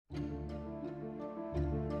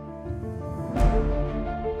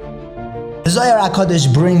Zohar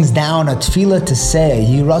HaKadosh brings down a tefillah to say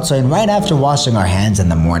Yiratzayin right after washing our hands in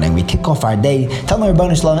the morning. We kick off our day, telling our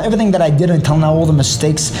Rebbeinu Shalom everything that I did until now, all the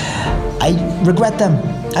mistakes, I regret them.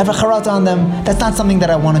 I have a charat on them. That's not something that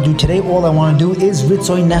I want to do today. All I want to do is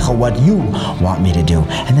Ritzoy Necha, what you want me to do.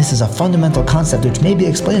 And this is a fundamental concept which maybe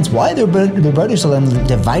explains why the Rebbeinu Shalom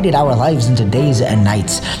divided our lives into days and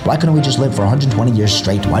nights. Why couldn't we just live for 120 years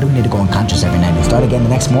straight? Why do we need to go unconscious every night and start again the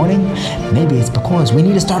next morning? Maybe it's because we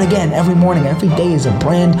need to start again every morning. Every day is a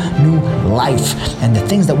brand new life. And the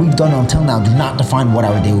things that we've done until now do not define what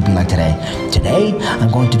our day will be like today. Today, I'm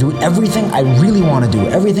going to do everything I really want to do,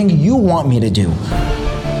 everything you want me to do.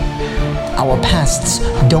 Our pasts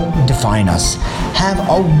don't define us. Have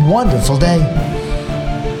a wonderful day.